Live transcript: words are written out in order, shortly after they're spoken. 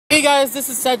Hey guys, this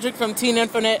is Cedric from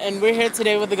TeenInfoNet, and we're here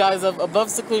today with the guys of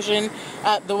Above Seclusion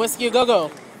at the Whisky A Go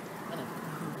Go.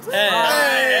 Hey,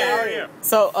 how are you?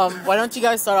 So, why don't you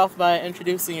guys start off by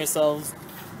introducing yourselves?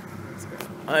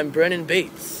 I'm Brennan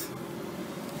Bates.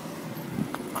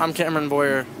 I'm Cameron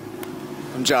Boyer.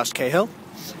 I'm Josh Cahill.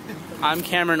 I'm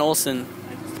Cameron Olson.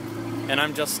 And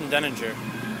I'm Justin Denninger.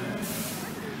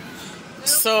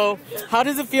 So, how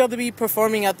does it feel to be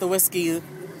performing at the Whisky,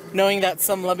 knowing that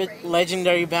some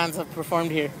legendary bands have performed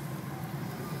here?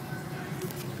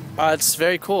 It's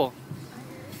very cool.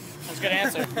 That's a good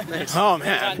answer. Nice. Oh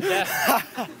man.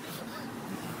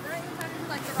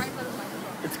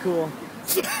 It's cool.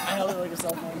 I held it like a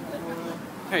cell phone.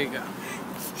 There you go.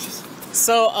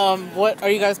 So, what are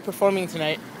you guys performing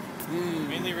tonight?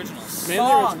 Mainly originals.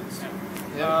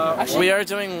 We are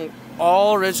doing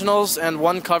all originals and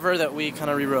one cover that we kind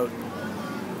of rewrote.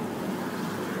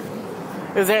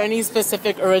 Is there any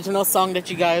specific original song that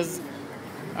you guys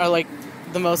are like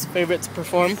the most favorite to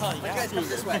perform?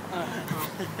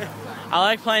 I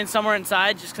like playing Somewhere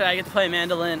Inside just because I get to play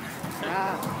mandolin.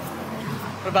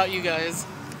 What about you guys?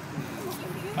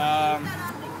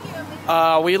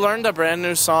 We learned a brand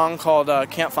new song called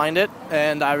Can't Find It,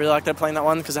 and I really like playing that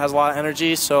one because it has a lot of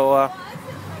energy, so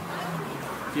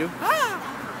you?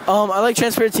 I like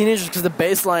Transparent Teenagers because the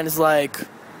bass line is like,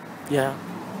 yeah.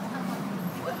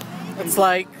 It's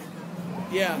like...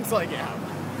 Yeah. It's like yeah.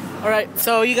 Alright,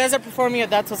 so you guys are performing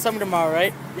at That's What Summer tomorrow,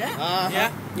 right?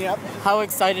 Yeah. Yep. How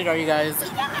excited are you guys?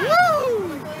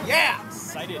 Woo! Yeah.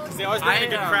 Excited, because they always bring a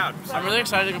good crowd. I'm really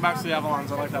excited to go back to the Avalons.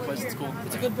 I like that place. It's cool.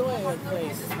 It's a good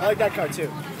place. I like that car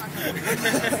too.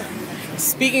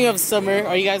 Speaking of summer,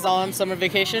 are you guys all on summer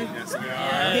vacation? Yes, we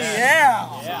are.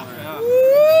 Yeah.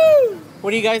 Woo!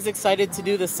 What are you guys excited to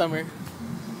do this summer?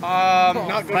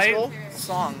 Not go to school.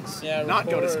 Songs. Yeah, Not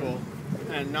go to school.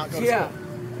 And not go to school.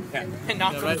 And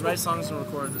not Write songs and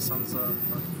record. This sounds fun.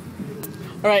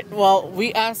 Alright, well,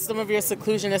 we asked some of your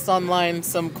seclusionists online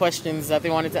some questions that they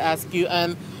wanted to ask you,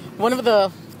 and one of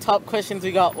the top questions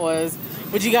we got was,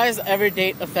 would you guys ever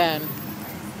date a fan?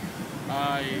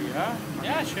 Yeah.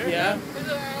 Yeah, sure. Yeah?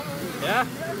 Yeah.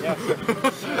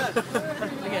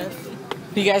 I guess.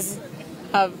 Do you guys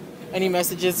have any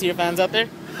messages to your fans out there?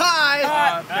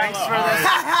 Hi.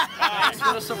 Thanks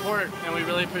for the support, and we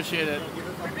really appreciate it.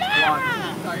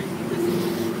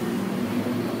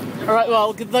 Alright,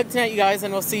 well, good luck tonight, you guys,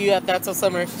 and we'll see you at That's So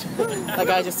Summer. That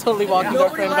guy just totally walked the door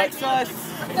for invite.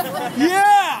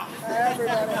 Yeah.